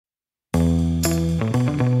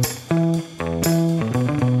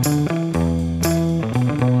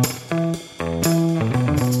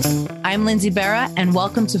I'm Lindsay Berra, and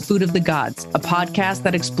welcome to Food of the Gods, a podcast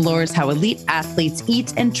that explores how elite athletes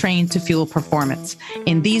eat and train to fuel performance.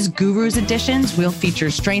 In these Gurus editions, we'll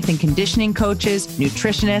feature strength and conditioning coaches,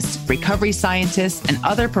 nutritionists, recovery scientists, and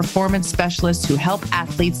other performance specialists who help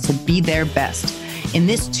athletes to be their best. In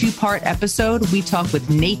this two-part episode, we talk with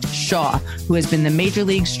Nate Shaw, who has been the Major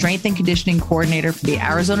League Strength and Conditioning Coordinator for the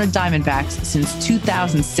Arizona Diamondbacks since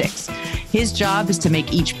 2006. His job is to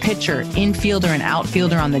make each pitcher, infielder, and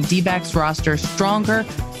outfielder on the D-backs roster stronger,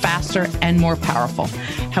 faster, and more powerful.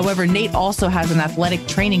 However, Nate also has an athletic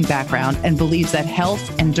training background and believes that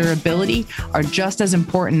health and durability are just as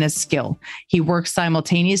important as skill. He works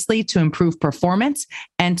simultaneously to improve performance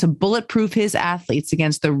and to bulletproof his athletes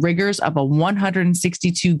against the rigors of a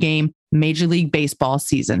 162-game Major League Baseball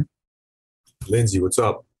season. Lindsay, what's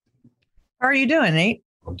up? How are you doing, Nate?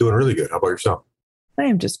 I'm doing really good. How about yourself? I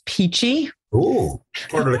am just peachy. Ooh, what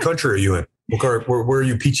part of the country are you in? Where are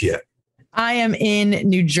you peachy at? I am in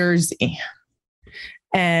New Jersey,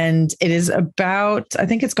 and it is I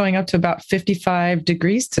think it's going up to about 55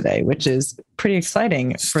 degrees today, which is pretty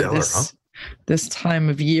exciting for this time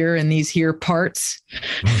of year in these here parts.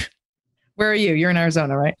 Where are you? You're in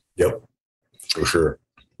Arizona, right? Yep, for sure.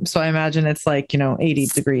 So I imagine it's like, 80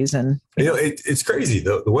 degrees. And it's crazy.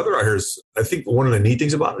 The weather out here is, I think one of the neat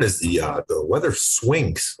things about it is the weather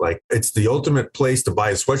swings. Like, it's the ultimate place to buy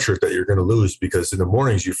a sweatshirt that you're going to lose, because in the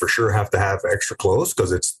mornings you for sure have to have extra clothes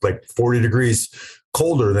because it's like 40 degrees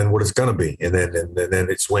colder than what it's going to be. And then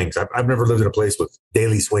it swings. I've never lived in a place with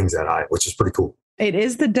daily swings that high, which is pretty cool. It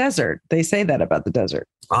is the desert. They say that about the desert.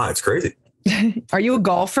 It's crazy. Are you a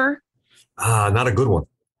golfer? Not a good one.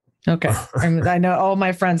 Okay. I know all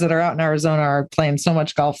my friends that are out in Arizona are playing so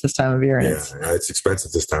much golf this time of year. And it's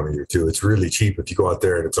expensive this time of year too. It's really cheap. If you go out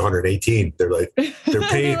there and it's 118,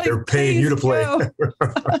 they're paying you to play.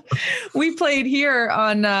 We played here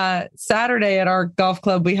on Saturday at our golf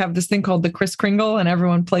club. We have this thing called the Kris Kringle, and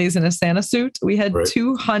everyone plays in a Santa suit. We had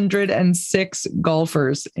 206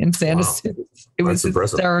 golfers in Santa suits. It was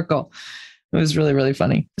hysterical. It was really, really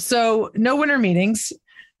funny. So no winter meetings.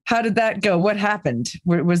 How did that go? What happened?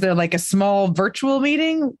 Was there like a small virtual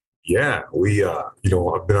meeting? Yeah, we, I've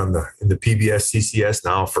been in the PBS CCS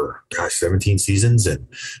now for 17 seasons, and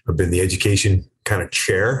I've been the education kind of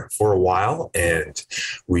chair for a while. And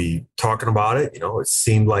we talking about it. It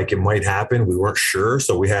seemed like it might happen. We weren't sure,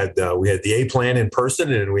 so we had the A plan in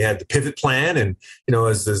person, and we had the pivot plan. And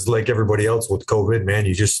as like everybody else with COVID, man,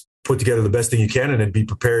 you just put together the best thing you can and then be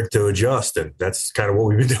prepared to adjust. And that's kind of what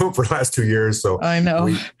we've been doing for the last 2 years. So I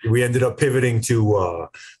know we ended up pivoting to,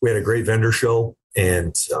 we had a great vendor show,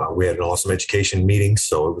 and we had an awesome education meeting.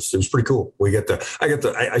 So it was pretty cool.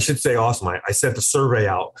 I should say awesome. I sent the survey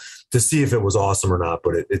out to see if it was awesome or not,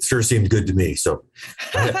 but it sure seemed good to me. So,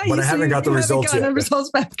 I haven't got the results yet.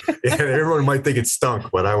 Results back. Yeah, everyone might think it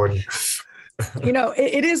stunk, but I wouldn't.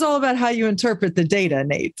 It is all about how you interpret the data,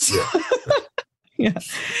 Nate. Yeah. Yeah.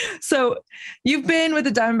 So you've been with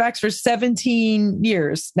the Diamondbacks for 17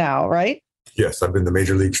 years now, right? Yes, I've been the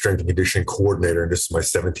Major League Strength and Conditioning Coordinator, and this is my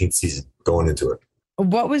 17th season going into it.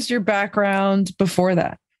 What was your background before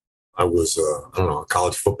that? I was, a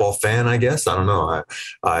college football fan, I guess. I don't know.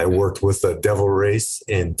 I worked with the Devil Rays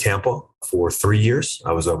in Tampa for 3 years.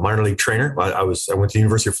 I was a minor league trainer. I went to the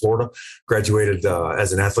University of Florida, graduated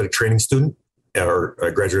as an athletic training student. Or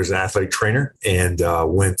I graduated as an athletic trainer, and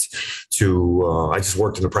went to, I just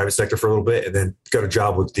worked in the private sector for a little bit, and then got a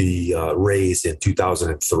job with the Rays in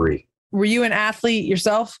 2003. Were you an athlete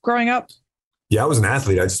yourself growing up? Yeah, I was an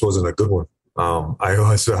athlete. I just wasn't a good one.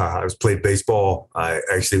 I played baseball. I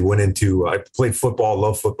actually I played football,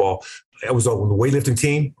 loved football. I was on the weightlifting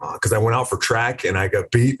team because I went out for track and I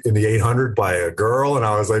got beat in the 800 by a girl. And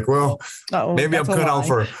I was like, well, maybe I'm cut out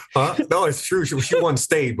for, no, it's true. She won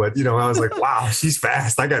state, but I was like, wow, she's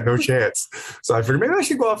fast. I got no chance. So I figured maybe I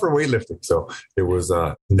should go out for weightlifting. So it was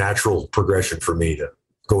a natural progression for me to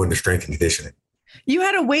go into strength and conditioning. You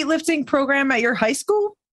had a weightlifting program at your high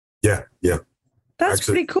school? Yeah. That's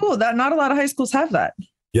pretty cool. Not a lot of high schools have that.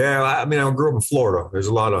 Yeah, I grew up in Florida. There's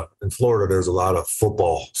a lot of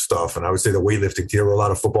football stuff. And I would say the weightlifting team, there were a lot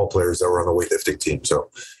of football players that were on the weightlifting team. So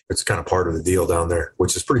it's kind of part of the deal down there,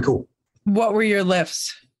 which is pretty cool. What were your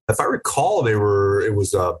lifts? If I recall, it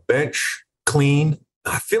was a bench, clean.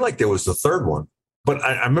 I feel like there was the third one. But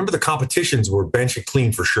I remember the competitions were bench and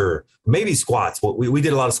clean for sure. Maybe squats. Well, we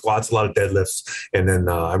did a lot of squats, a lot of deadlifts. And then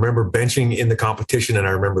I remember benching in the competition, and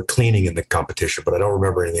I remember cleaning in the competition, but I don't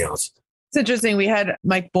remember anything else. It's interesting. We had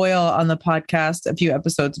Mike Boyle on the podcast a few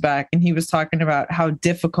episodes back, and he was talking about how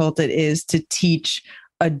difficult it is to teach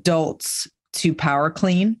adults to power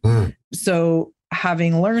clean. So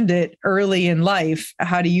having learned it early in life.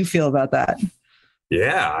 How do you feel about that?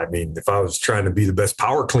 Yeah. I mean, if I was trying to be the best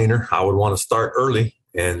power cleaner, I would want to start early.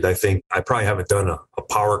 And I think I probably haven't done a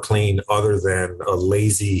power clean other than a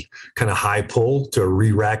lazy kind of high pull to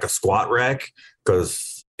re-rack a squat rack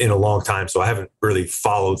because in a long time. So I haven't really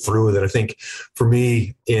followed through with it. I think for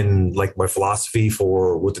me, in like my philosophy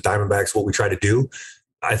with the Diamondbacks, what we try to do,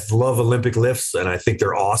 I love Olympic lifts and I think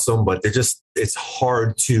they're awesome, but it's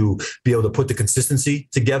hard to be able to put the consistency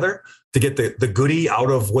together to get the goodie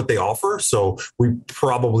out of what they offer. So we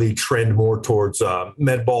probably trend more towards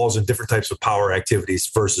med balls and different types of power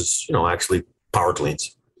activities versus, actually power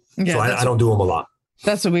cleans. Yeah, so I don't do them a lot.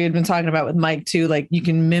 That's what we had been talking about with Mike too. Like you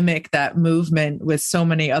can mimic that movement with so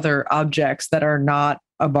many other objects that are not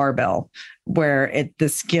a barbell, where the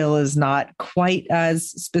skill is not quite as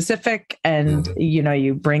specific, and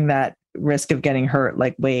you bring that risk of getting hurt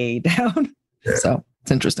like way down. Yeah. So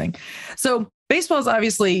it's interesting. So baseball is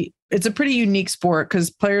obviously, it's a pretty unique sport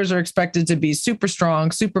because players are expected to be super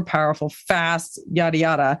strong, super powerful, fast, yada,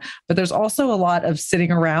 yada. But there's also a lot of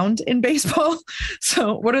sitting around in baseball.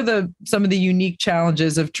 So what are some of the unique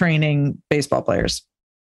challenges of training baseball players?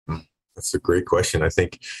 That's a great question. I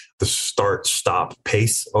think the start-stop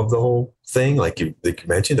pace of the whole thing, like you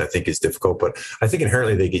mentioned, I think is difficult, but I think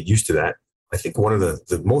inherently they get used to that. I think one of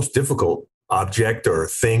the most difficult object or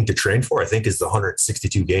thing to train for, I think, is the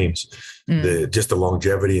 162 games, just the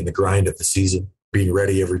longevity and the grind of the season, being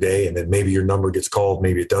ready every day. And then maybe your number gets called,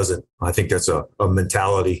 maybe it doesn't. I think that's a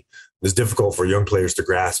mentality that's difficult for young players to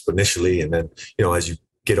grasp initially. And then, as you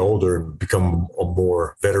get older and become a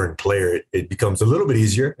more veteran player, it becomes a little bit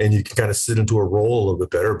easier and you can kind of sit into a role a little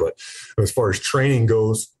bit better. But as far as training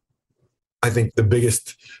goes, I think the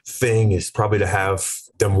biggest thing is probably to have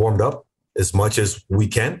them warmed up as much as we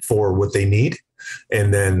can for what they need.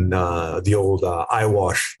 And then the old eye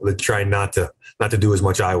wash, try not to do as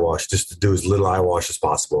much eye wash, just to do as little eye wash as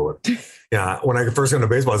possible. And, when I first got into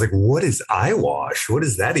baseball, I was like, what is eye wash? What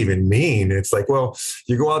does that even mean? It's like, well,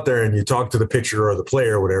 you go out there and you talk to the pitcher or the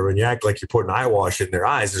player or whatever, and you act like you're putting eye wash in their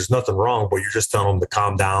eyes. There's nothing wrong, but you're just telling them to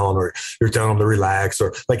calm down, or you're telling them to relax,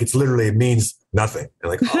 or like it means nothing. And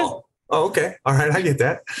like, oh, okay. All right. I get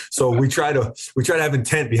that. So we try to have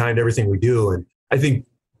intent behind everything we do. And I think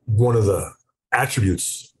one of the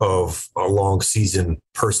attributes of a long season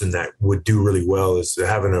person that would do really well is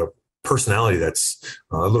having a personality that's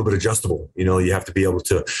a little bit adjustable. You have to be able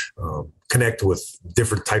to connect with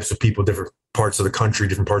different types of people, different parts of the country,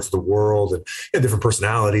 different parts of the world, and different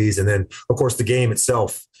personalities. And then, of course, the game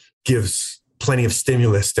itself gives plenty of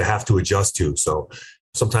stimulus to have to adjust to. So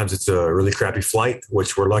sometimes it's a really crappy flight,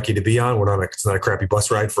 which we're lucky to be on. It's not a crappy bus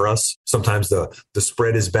ride for us. Sometimes the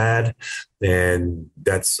spread is bad, and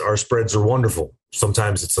our spreads are wonderful.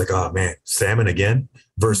 Sometimes it's like, oh man, salmon again,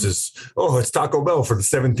 versus, oh, it's Taco Bell for the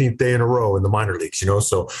 17th day in a row in the minor leagues,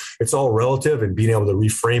 So it's all relative, and being able to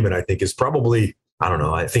reframe it, I think, is probably, I don't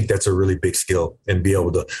know, I think that's a really big skill, and be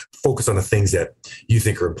able to focus on the things that you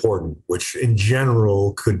think are important, which in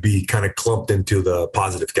general could be kind of clumped into the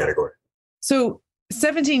positive category. So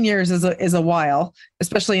 17 years is a while,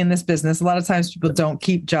 especially in this business. A lot of times people don't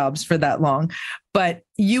keep jobs for that long, but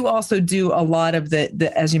you also do a lot of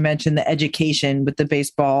the, as you mentioned, the education with the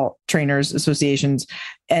baseball trainers associations,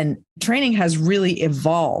 and training has really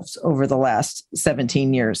evolved over the last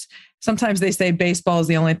 17 years. Sometimes they say baseball is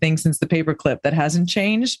the only thing since the paperclip that hasn't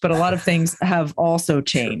changed, but a lot of things have also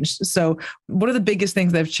changed. So what are the biggest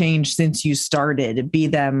things that have changed since you started? Be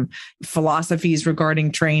them philosophies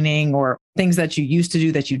regarding training, or things that you used to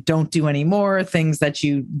do that you don't do anymore, things that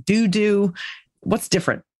you do. What's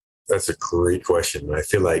different? That's a great question. I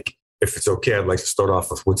feel like, if it's okay, I'd like to start off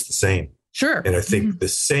with what's the same. Sure. And I think the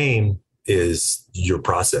same is your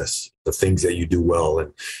process, the things that you do well.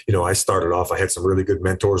 And, I started off, I had some really good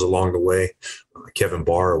mentors along the way. Kevin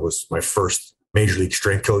Barr was my first major league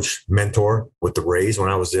strength coach mentor with the Rays when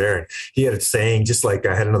I was there. And he had a saying, just like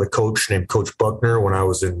I had another coach named Coach Buckner when I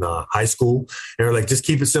was in high school. And they're like, just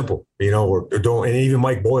keep it simple, or don't, and even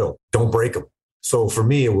Mike Boyle, don't break them. So for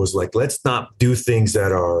me, it was like, let's not do things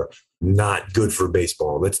that are not good for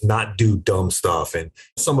baseball. Let's not do dumb stuff. And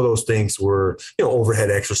some of those things were,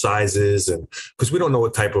 overhead exercises, and because we don't know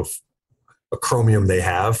what type of chromium they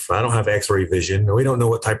have. I don't have X-ray vision. We don't know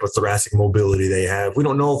what type of thoracic mobility they have. We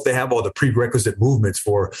don't know if they have all the prerequisite movements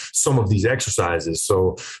for some of these exercises.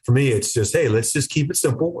 So for me, it's just, hey, let's just keep it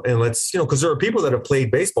simple. And let's, because there are people that have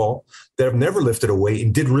played baseball that have never lifted a weight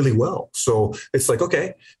and did really well. So it's like,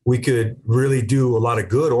 okay, we could really do a lot of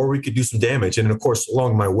good, or we could do some damage. And of course,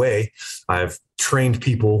 along my way, I've trained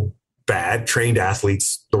people trained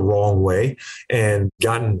athletes the wrong way, and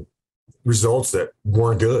gotten results that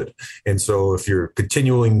weren't good. And so if you're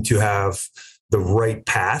continuing to have the right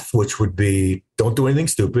path, which would be don't do anything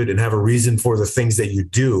stupid and have a reason for the things that you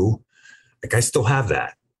do, like I still have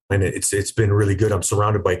that. And it's been really good. I'm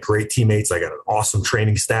surrounded by great teammates. I got an awesome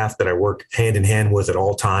training staff that I work hand in hand with at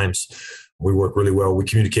all times. We work really well. We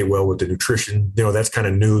communicate well with the nutrition. That's kind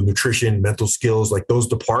of new. Nutrition, mental skills, like those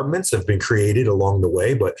departments have been created along the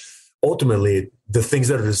way. But ultimately, the things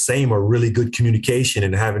that are the same are really good communication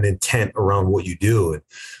and have an intent around what you do. And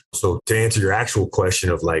so to answer your actual question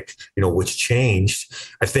of what's changed,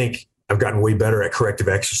 I think I've gotten way better at corrective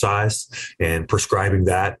exercise and prescribing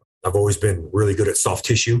that. I've always been really good at soft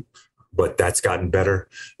tissue, but that's gotten better.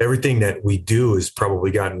 Everything that we do has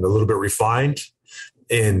probably gotten a little bit refined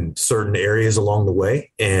in certain areas along the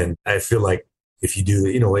way. And I feel like if you do,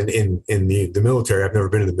 in the military, I've never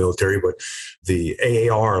been in the military, but the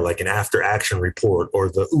AAR, like an after action report, or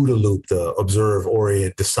the OODA loop, the observe,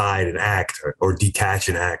 orient, decide and act, or detach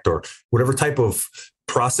and act, or whatever type of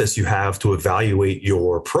process you have to evaluate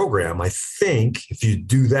your program. I think if you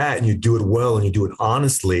do that and you do it well and you do it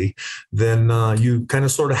honestly, then you kind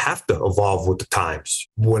of sort of have to evolve with the times.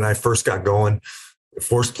 When I first got going,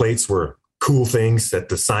 force plates were cool things at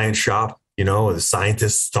the science shop, the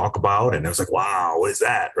scientists talk about. And I was like, wow, what is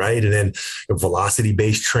that? Right. And then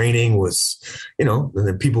velocity-based training was, and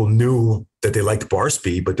then people knew that they liked bar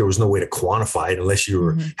speed, but there was no way to quantify it unless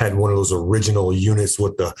you had one of those original units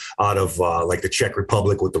with out of the Czech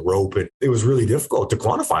Republic with the rope. And it was really difficult to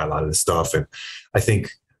quantify a lot of this stuff. And I think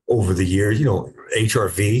over the years,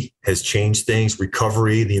 HRV has changed things,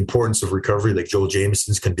 recovery, the importance of recovery, like Joel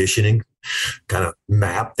Jamieson's conditioning kind of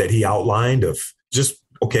map that he outlined of just,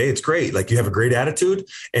 okay, it's great. Like you have a great attitude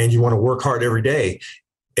and you want to work hard every day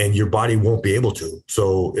and your body won't be able to.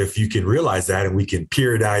 So if you can realize that and we can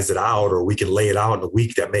periodize it out, or we can lay it out in a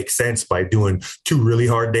week that makes sense by doing 2 really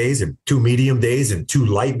hard days and 2 medium days and 2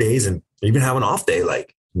 light days and even have an off day,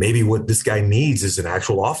 like maybe what this guy needs is an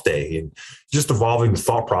actual off day. And just evolving the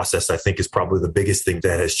thought process, I think, is probably the biggest thing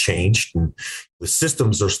that has changed. And the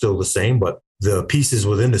systems are still the same, but the pieces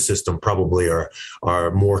within the system probably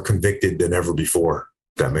are more convicted than ever before.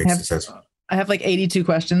 That makes sense. I have like 82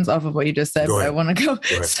 questions off of what you just said, but I want to go.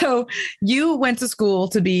 So you went to school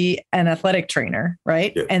to be an athletic trainer,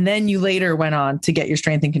 right? Yeah. And then you later went on to get your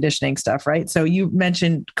strength and conditioning stuff, right? So you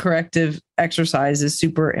mentioned corrective exercise is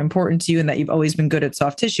super important to you and that you've always been good at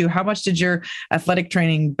soft tissue. How much did your athletic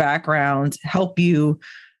training background help you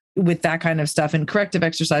with that kind of stuff? And corrective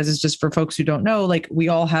exercises, just for folks who don't know, like we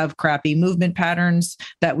all have crappy movement patterns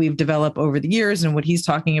that we've developed over the years. And what he's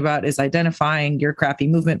talking about is identifying your crappy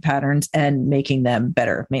movement patterns and making them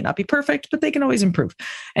better. May not be perfect, but they can always improve.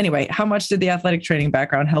 Anyway, how much did the athletic training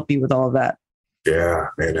background help you with all of that? Yeah,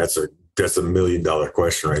 man, that's a $1 million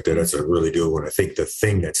question right there. That's a really good one. I think the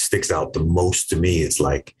thing that sticks out the most to me is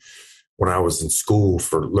like, when I was in school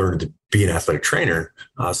for learning to be an athletic trainer,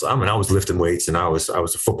 I was lifting weights, and I was a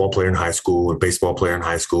football player in high school and baseball player in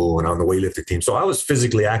high school and on the weightlifting team. So I was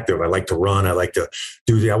physically active. I like to run. I like to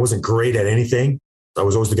I wasn't great at anything. I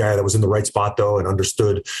was always the guy that was in the right spot though, and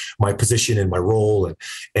understood my position and my role.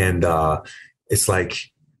 And it's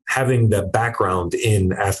like having that background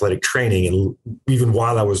in athletic training. And even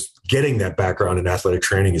while I was getting that background in athletic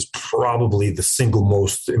training is probably the single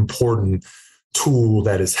most important tool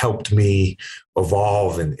that has helped me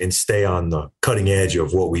evolve and stay on the cutting edge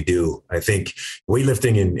of what we do. I think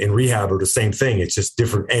weightlifting and rehab are the same thing. It's just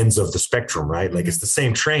different ends of the spectrum, right? Like it's the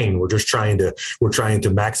same train. We're trying to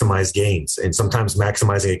maximize gains. And sometimes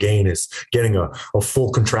maximizing a gain is getting a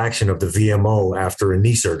full contraction of the VMO after a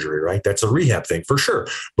knee surgery, right? That's a rehab thing for sure.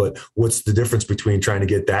 But what's the difference between trying to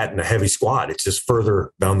get that and a heavy squat? It's just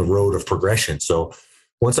further down the road of progression. So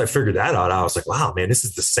once I figured that out, I was like, wow, man, this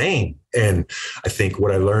is the same. And I think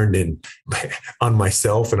what I learned on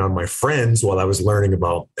myself and on my friends while I was learning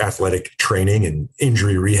about athletic training and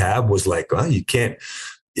injury rehab was like, well, you can't,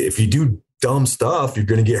 if you do dumb stuff, you're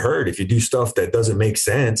going to get hurt. If you do stuff that doesn't make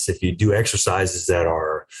sense, if you do exercises that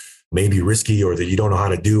are maybe risky or that you don't know how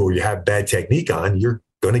to do or you have bad technique on, you're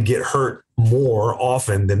going to get hurt more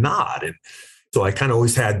often than not. And so I kind of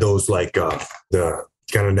always had those like the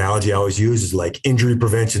kind of analogy I always use is like injury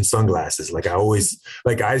prevention sunglasses. Like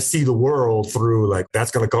I see the world through like,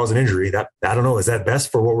 that's going to cause an injury. That, I don't know, is that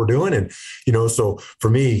best for what we're doing? And, so for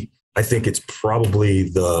me, I think it's probably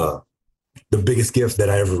the biggest gift that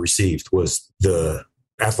I ever received was the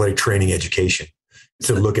athletic training education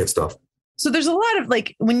to look at stuff. So there's a lot of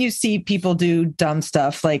like, when you see people do dumb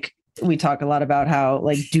stuff, like we talk a lot about how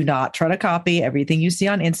like, do not try to copy everything you see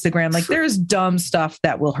on Instagram. Like there's dumb stuff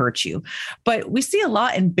that will hurt you, but we see a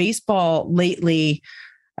lot in baseball lately.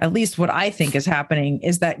 at least what I think is happening,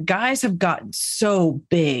 is that guys have gotten so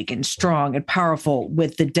big and strong and powerful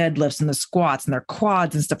with the deadlifts and the squats, and their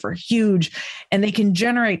quads and stuff are huge, and they can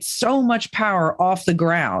generate so much power off the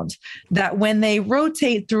ground that when they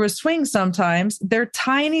rotate through a swing, sometimes their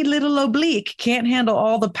tiny little oblique can't handle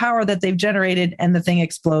all the power that they've generated, and the thing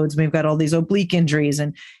explodes. We've got all these oblique injuries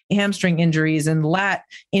and hamstring injuries and lat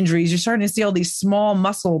injuries. You're starting to see all these small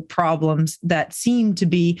muscle problems that seem to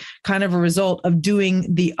be kind of a result of doing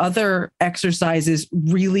the other exercises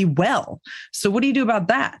really well. So what do you do about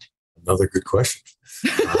that? Another good question.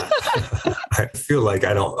 I feel like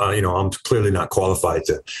I don't, I'm clearly not qualified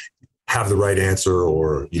to have the right answer,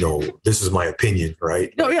 or, this is my opinion,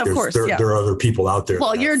 right? Oh, yeah, of course. There are other people out there.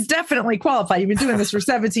 Well, you're definitely qualified. You've been doing this for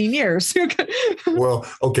 17 years. Well,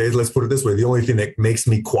 okay, let's put it this way. The only thing that makes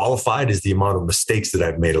me qualified is the amount of mistakes that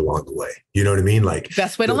I've made along the way. You know what I mean? Like,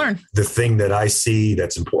 best way to learn. The thing that I see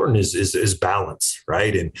that's important is balance,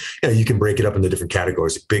 right? And you can break it up into different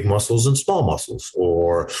categories, like big muscles and small muscles.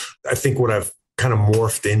 Or I think what I've kind of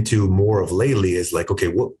morphed into more of lately is like, okay,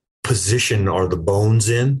 what position are the bones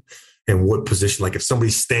in? And what position, like if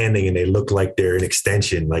somebody's standing and they look like they're in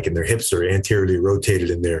extension, like and their hips are anteriorly rotated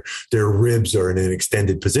and their ribs are in an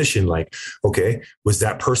extended position, like, okay, was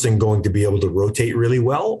that person going to be able to rotate really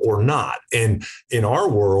well or not? And in our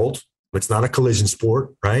world, it's not a collision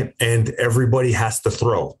sport, right? And everybody has to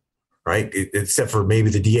throw, right? Except for maybe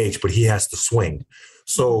the DH, but he has to swing.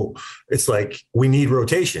 So it's like we need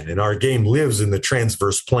rotation, and our game lives in the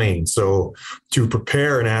transverse plane. So to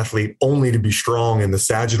prepare an athlete only to be strong in the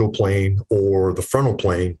sagittal plane or the frontal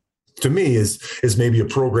plane, to me is maybe a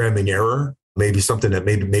programming error, maybe something that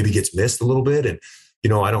maybe gets missed a little bit. And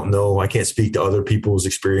I don't know. I can't speak to other people's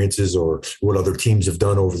experiences or what other teams have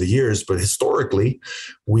done over the years, but historically,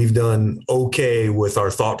 we've done okay with our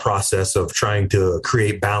thought process of trying to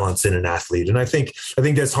create balance in an athlete. And I think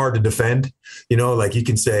that's hard to defend. Like you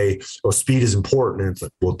can say, well, speed is important. And it's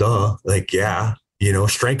like, well, duh. Like, yeah.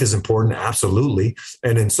 Strength is important. Absolutely.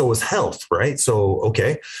 And then so is health, right? So,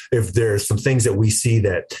 okay, if there's some things that we see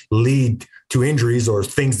that lead to injuries or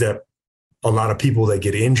things that a lot of people that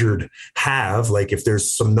get injured have, like if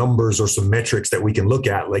there's some numbers or some metrics that we can look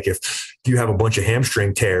at, like if you have a bunch of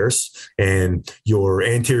hamstring tears and your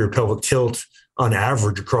anterior pelvic tilt on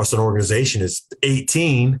average across an organization is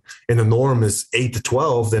 18 and the norm is 8 to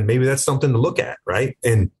 12, then maybe that's something to look at, right?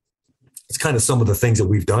 And it's kind of some of the things that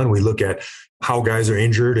we've done. We look at how guys are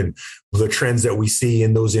injured and the trends that we see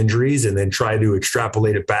in those injuries, and then try to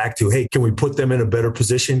extrapolate it back to, hey, can we put them in a better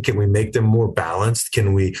position? Can we make them more balanced?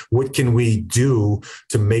 What can we do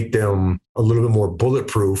to make them a little bit more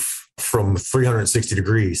bulletproof from 360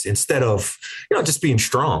 degrees instead of, just being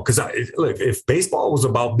strong? Because if baseball was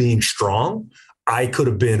about being strong, I could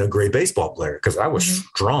have been a great baseball player because I was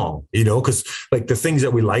strong, because like the things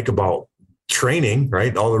that we like about training,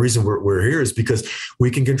 right? All the reason we're here is because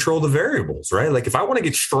we can control the variables, right? Like if I want to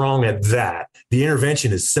get strong at that, the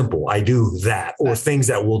intervention is simple. I do that, or things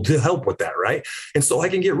that will help with that, right? And so I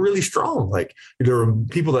can get really strong. Like there are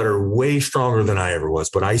people that are way stronger than I ever was,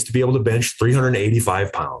 but I used to be able to bench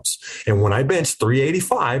 385 pounds. And when I benched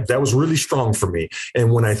 385, that was really strong for me.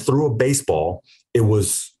 And when I threw a baseball,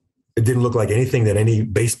 it didn't look like anything that any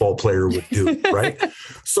baseball player would do, right?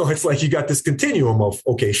 So it's like you got this continuum of,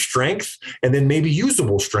 okay, strength, and then maybe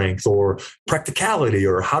usable strength or practicality,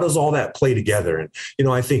 or how does all that play together? And,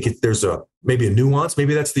 I think there's maybe a nuance.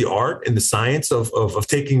 Maybe that's the art and the science of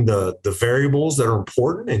taking the variables that are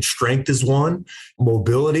important, and strength is one.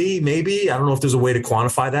 Mobility, maybe. I don't know if there's a way to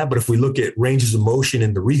quantify that, but if we look at ranges of motion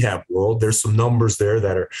in the rehab world, there's some numbers there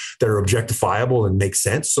that are objectifiable and make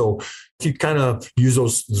sense. So if you kind of use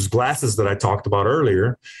those glasses that I talked about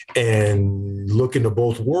earlier and look into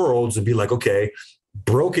both worlds and be like, okay,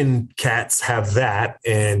 broken cats have that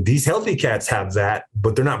and these healthy cats have that,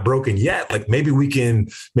 but they're not broken yet. Like maybe we can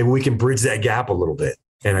bridge that gap a little bit.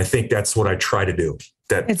 And I think that's what I try to do.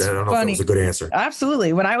 I don't know if that was a good answer.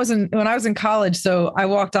 Absolutely. When I was in college, so I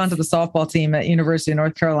walked onto the softball team at University of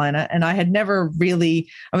North Carolina, and I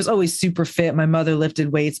was always super fit. My mother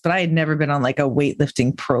lifted weights, but I had never been on like a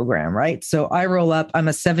weightlifting program. Right. So I roll up, I'm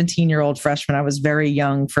a 17-year-old freshman. I was very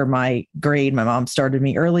young for my grade. My mom started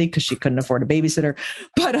me early because she couldn't afford a babysitter.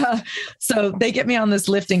 But so they get me on this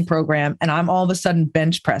lifting program, and I'm all of a sudden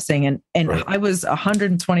bench pressing. And right. I was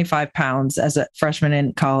 125 pounds as a freshman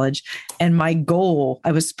in college. And my goal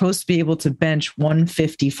I was supposed to be able to bench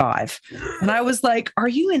 155. And I was like, are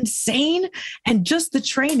you insane? And just the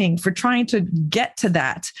training for trying to get to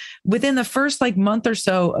that within the first month or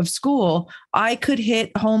so of school, I could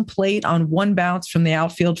hit home plate on one bounce from the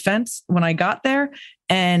outfield fence when I got there.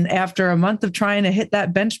 And after a month of trying to hit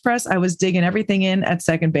that bench press, I was digging everything in at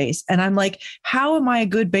second base. And I'm like, how am I a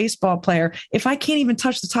good baseball player if I can't even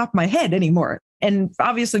touch the top of my head anymore? And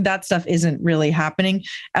obviously that stuff isn't really happening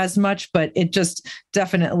as much, but it just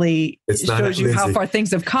definitely shows you how far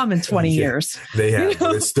things have come in 20 years. They have,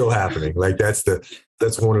 but it's still happening.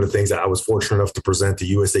 That's one of the things that I was fortunate enough to present to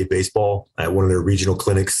USA Baseball at one of their regional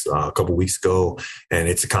clinics a couple of weeks ago. And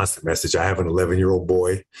it's a constant message. I have an 11-year-old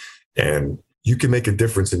boy, and you can make a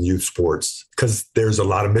difference in youth sports because there's a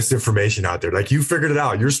lot of misinformation out there. You figured it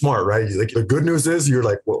out. You're smart, right? The good news is you're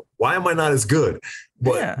like, well, why am I not as good?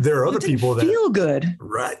 But there are other people that feel good.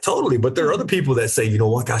 Right. Totally. But there are other people that say, you know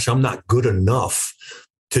what, gosh, I'm not good enough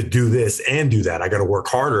to do this and do that. I got to work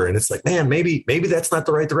harder. And it's like, man, maybe that's not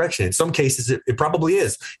the right direction. In some cases, it probably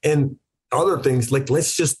is. And other things,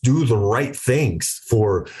 let's just do the right things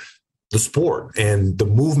for the sport and the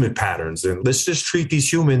movement patterns. And let's just treat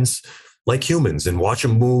these humans like humans and watch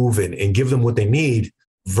them move and give them what they need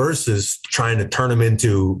versus trying to turn them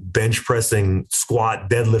into bench pressing, squat,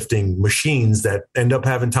 deadlifting machines that end up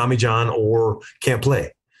having Tommy John or can't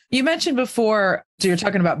play. You mentioned before, so you're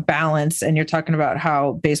talking about balance and you're talking about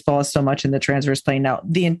how baseball is so much in the transverse plane. Now,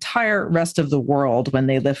 the entire rest of the world, when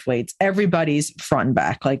they lift weights, everybody's front and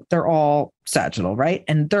back, they're all sagittal, right?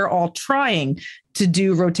 And they're all trying to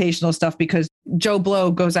do rotational stuff because Joe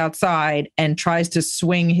Blow goes outside and tries to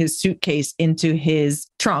swing his suitcase into his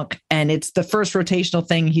trunk. And it's the first rotational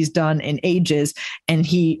thing he's done in ages, and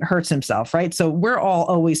he hurts himself, right? So we're all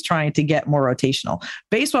always trying to get more rotational.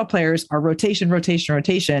 Baseball players are rotation,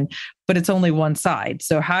 but it's only one side.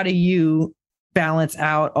 So how do you balance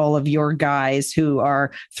out all of your guys who are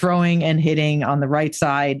throwing and hitting on the right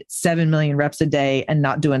side 7 million reps a day and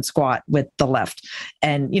not doing squat with the left?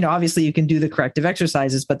 And, obviously you can do the corrective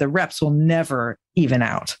exercises, but the reps will never even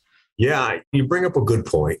out. Yeah, you bring up a good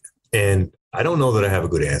point. And I don't know that I have a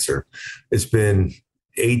good answer. It's been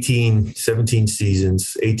 18, 17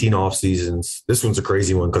 seasons, 18 off seasons. This one's a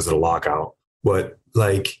crazy one because of the lockout. But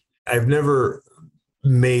I've never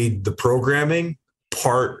made the programming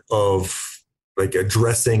part of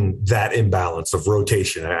addressing that imbalance of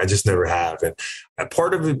rotation. I just never have. And a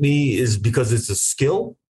part of me is because it's a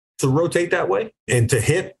skill to rotate that way and to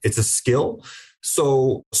hit. It's a skill.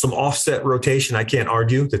 So some offset rotation, I can't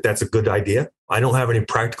argue that that's a good idea. I don't have any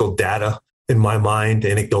practical data in my mind,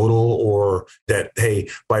 anecdotal, or that, hey,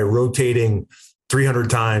 by rotating 300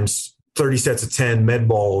 times, 30 sets of 10 med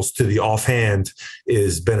balls to the offhand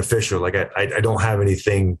is beneficial. I don't have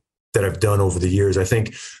anything that I've done over the years. I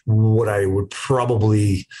think what I would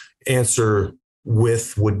probably answer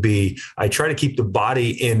with would be, I try to keep the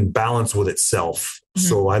body in balance with itself. Mm-hmm.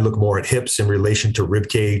 So I look more at hips in relation to rib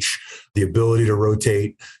cage, the ability to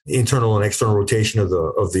rotate, internal and external rotation of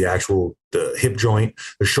the hip joint,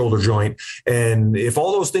 the shoulder joint. And if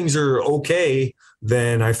all those things are okay,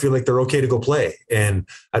 then I feel like they're okay to go play. And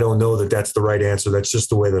I don't know that that's the right answer. That's just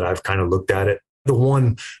the way that I've kind of looked at it. The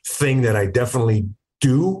one thing that I definitely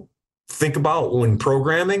do think about when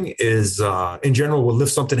programming is, in general, we'll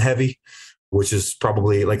lift something heavy, which is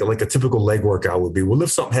probably like a typical leg workout would be. We'll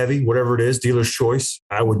lift something heavy, whatever it is, dealer's choice.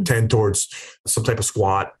 I would tend towards some type of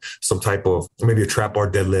squat, some type of maybe a trap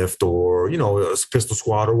bar deadlift, or, a pistol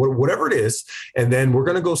squat, or whatever it is. And then we're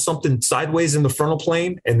going to go something sideways in the frontal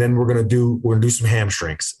plane. And then we're going to do some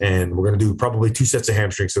hamstrings, and we're going to do probably 2 sets of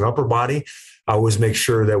hamstrings in upper body. I always make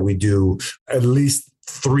sure that we do at least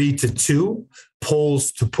 3 to 2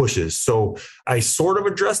 pulls to pushes. So I sort of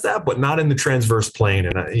address that, but not in the transverse plane.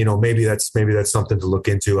 And maybe that's something to look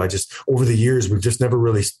into. Over the years, we've just never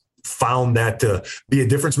really found that to be a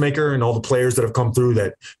difference maker. And all the players that have come through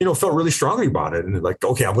that, felt really strongly about it. And they're like,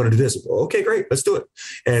 okay, I'm going to do this. Okay, great. Let's do it.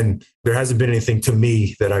 And there hasn't been anything to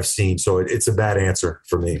me that I've seen. So it's a bad answer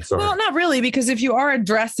for me. Sorry. Well, not really, because if you are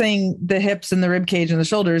addressing the hips and the rib cage and the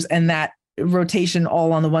shoulders, and that rotation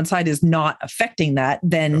all on the one side is not affecting that,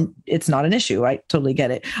 then it's not an issue. I totally get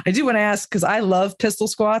it. I do want to ask, because I love pistol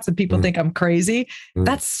squats and people think I'm crazy.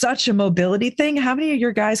 That's such a mobility thing. How many of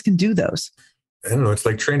your guys can do those? I don't know. It's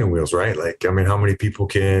like training wheels, right? How many people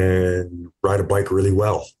can ride a bike really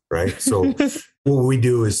well, right? So what we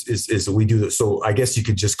do is we do that. So I guess you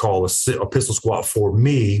could just call a pistol squat for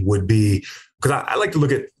me would be, because I like to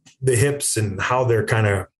look at the hips and how they're kind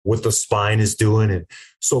of what the spine is doing. And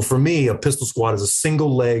so for me, a pistol squat is a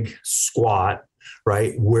single leg squat,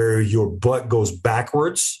 right? Where your butt goes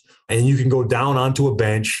backwards And you can go down onto a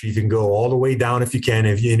bench. You can go all the way down if you can.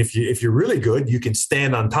 If you're really good, you can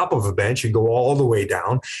stand on top of a bench and go all the way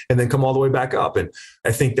down and then come all the way back up. And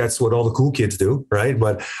I think that's what all the cool kids do, right?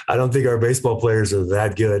 But I don't think our baseball players are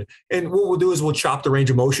that good. And what we'll do is we'll chop the range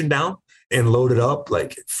of motion down and load it up.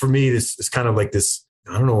 Like for me, this is kind of like this,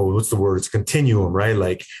 I don't know, what's the word? It's continuum, right?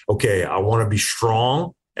 Like, okay, I want to be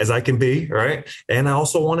strong as I can be, right? And I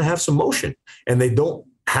also want to have some motion, and they don't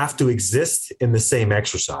have to exist in the same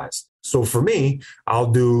exercise. So for me, I'll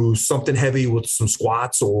do something heavy with some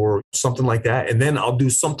squats or something like that. And then I'll do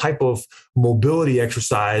some type of mobility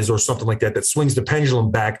exercise or something like that swings the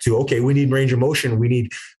pendulum back to, okay, we need range of motion. We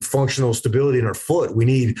need functional stability in our foot. We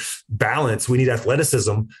need balance. We need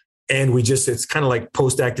athleticism. And it's kind of like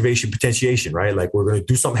post-activation potentiation, right? Like we're going to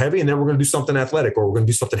do something heavy and then we're going to do something athletic, or we're going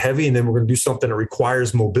to do something heavy and then we're going to do something that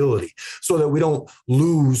requires mobility so that we don't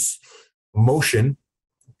lose motion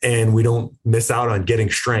and we don't miss out on getting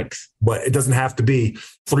strength. But it doesn't have to be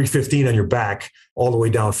 315 on your back all the way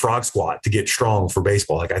down frog squat to get strong for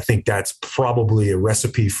baseball. Like I think that's probably a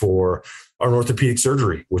recipe for an orthopedic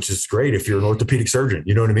surgery, which is great if you're an orthopedic surgeon.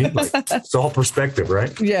 You know what I mean? Like it's all perspective,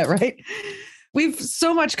 right? Yeah, right. We've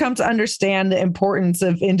so much come to understand the importance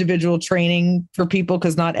of individual training for people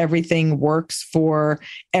because not everything works for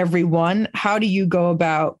everyone. How do you go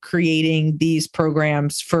about creating these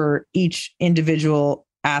programs for each individual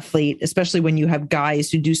athlete, especially when you have guys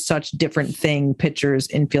who do such different things, pitchers,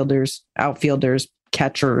 infielders, outfielders,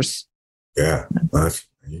 catchers? Yeah,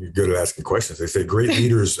 you're good at asking questions. They say great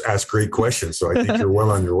leaders ask great questions. So I think you're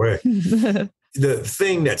well on your way. The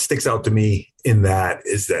thing that sticks out to me in that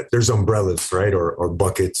is that there's umbrellas, right? Or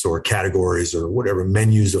buckets or categories or whatever,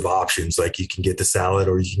 menus of options. Like you can get the salad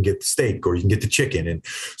or you can get the steak or you can get the chicken. And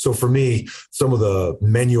so for me, some of the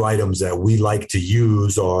menu items that we like to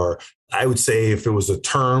use are, I would say if it was a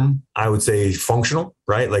term, I would say functional,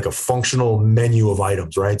 right? Like a functional menu of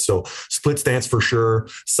items, right? So split stance for sure,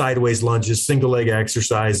 sideways lunges, single leg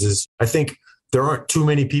exercises. I think there aren't too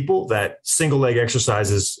many people that single leg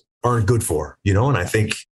exercises aren't good for, and I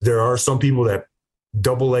think there are some people that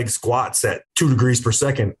double leg squats at 2 degrees per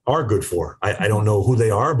second are good for. I don't know who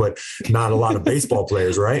they are, but not a lot of baseball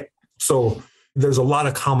players, right? So there's a lot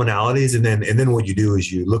of commonalities. And then what you do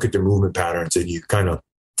is you look at their movement patterns and you kind of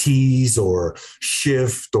tease or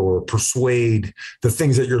shift or persuade the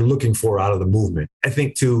things that you're looking for out of the movement. I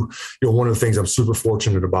think too, one of the things I'm super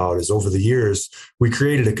fortunate about is over the years, we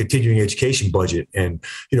created a continuing education budget, and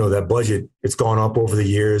that budget, it's gone up over the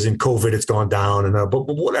years, and COVID, it's gone down, and but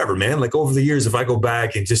whatever, man, like over the years, if I go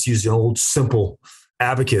back and just use an old simple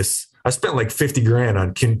abacus, I spent like $50,000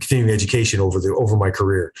 on continuing education over my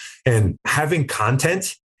career, and having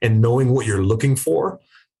content and knowing what you're looking for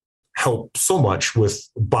help so much with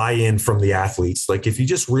buy-in from the athletes. Like if you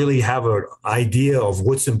just really have an idea of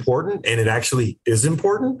what's important and it actually is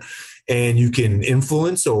important, and you can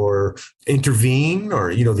influence or intervene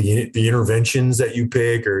or, the interventions that you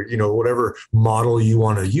pick or, whatever model you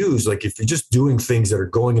want to use. Like if you're just doing things that are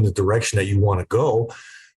going in the direction that you want to go,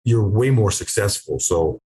 you're way more successful.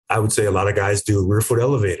 So I would say a lot of guys do rear foot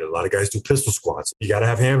elevated. A lot of guys do pistol squats. You got to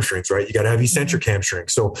have hamstrings, right? You got to have eccentric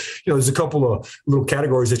hamstrings. So, there's a couple of little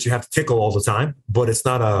categories that you have to tickle all the time, but it's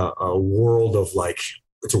not a world of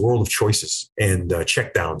it's a world of choices and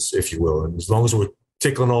check downs, if you will. And as long as we're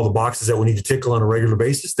tickling all the boxes that we need to tickle on a regular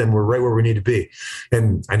basis, then we're right where we need to be.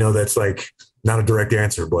 And I know that's not a direct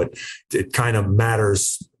answer, but it kind of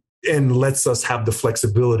matters and lets us have the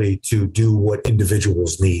flexibility to do what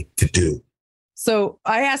individuals need to do. So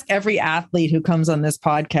I ask every athlete who comes on this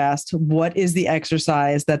podcast, what is the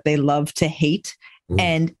exercise that they love to hate?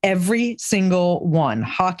 And every single one,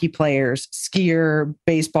 hockey players, skier,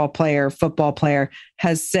 baseball player, football player,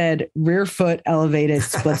 has said rear foot elevated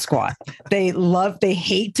split squat. They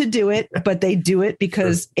hate to do it, but they do it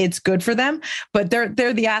because it's good for them. But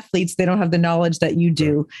they're the athletes. They don't have the knowledge that you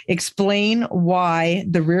do. Explain why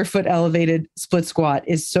the rear foot elevated split squat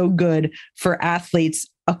is so good for athletes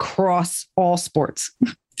across all sports.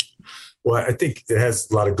 Well, I think it has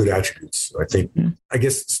a lot of good attributes. I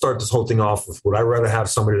guess start this whole thing off with, would I rather have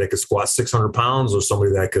somebody that could squat 600 pounds or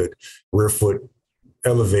somebody that could rear foot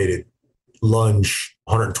elevated lunge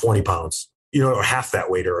 120 pounds, or half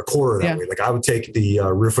that weight or a quarter of that weight? Like I would take the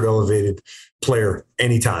rear foot elevated player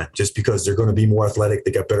anytime, just because they're going to be more athletic.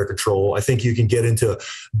 They got better control. I think you can get into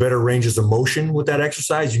better ranges of motion with that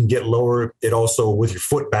exercise. You can get lower it also with your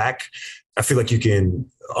foot back. I feel like you can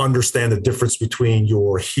understand the difference between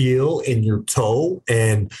your heel and your toe,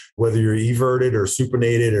 and whether you're everted or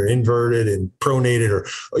supinated or inverted and pronated, or,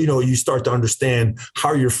 you start to understand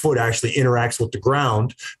how your foot actually interacts with the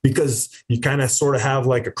ground, because you kind of sort of have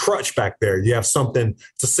like a crutch back there. You have something,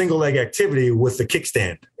 it's a single leg activity with the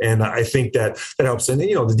kickstand. And I think that helps. And,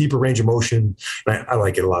 the deeper range of motion, I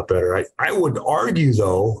like it a lot better. I would argue,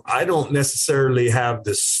 though, I don't necessarily have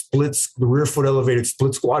the rear foot elevated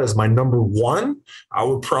split squat as my number one. I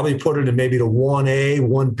would probably put it in maybe the 1A,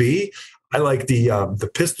 1B. I like the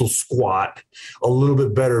pistol squat a little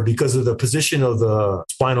bit better because of the position of the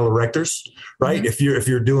spinal erectors, right? Mm-hmm. If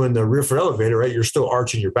you're doing the rear foot elevator, right, you're still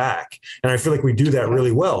arching your back. And I feel like we do that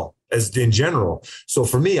really well as in general. So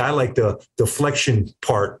for me, I like the flexion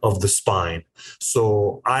part of the spine.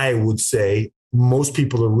 So I would say most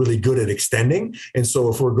people are really good at extending. And so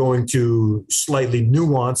if we're going to slightly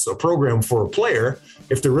nuance a program for a player,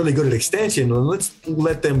 if they're really good at extension, then let's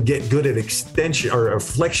let them get good at extension or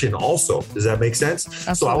flexion also. Does that make sense?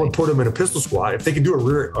 Absolutely. So I would put them in a pistol squat. If they can do an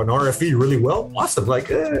RFE really well, awesome. Like,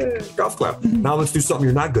 golf clap. Mm-hmm. Now let's do something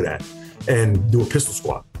you're not good at and do a pistol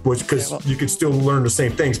squat, because you can still learn the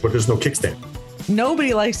same things, but there's no kickstand.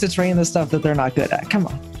 Nobody likes to train the stuff that they're not good at. Come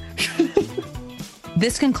on.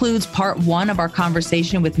 This concludes part 1 of our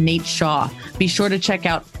conversation with Nate Shaw. Be sure to check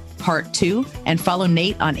out part 2 and follow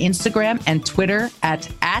Nate on Instagram and Twitter at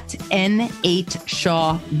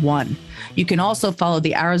N8Shaw1. You can also follow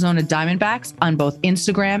the Arizona Diamondbacks on both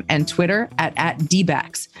Instagram and Twitter at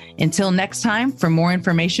 @DBacks. Until next time, for more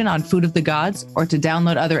information on Food of the Gods or to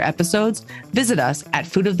download other episodes, visit us at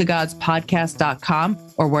foodofthegodspodcast.com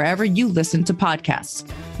or wherever you listen to podcasts.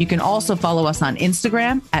 You can also follow us on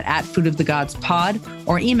Instagram at @foodofthegodspod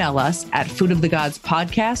or email us at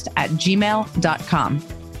foodofthegodspodcast@gmail.com.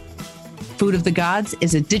 Food of the Gods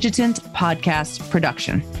is a Digitant podcast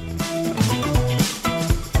production.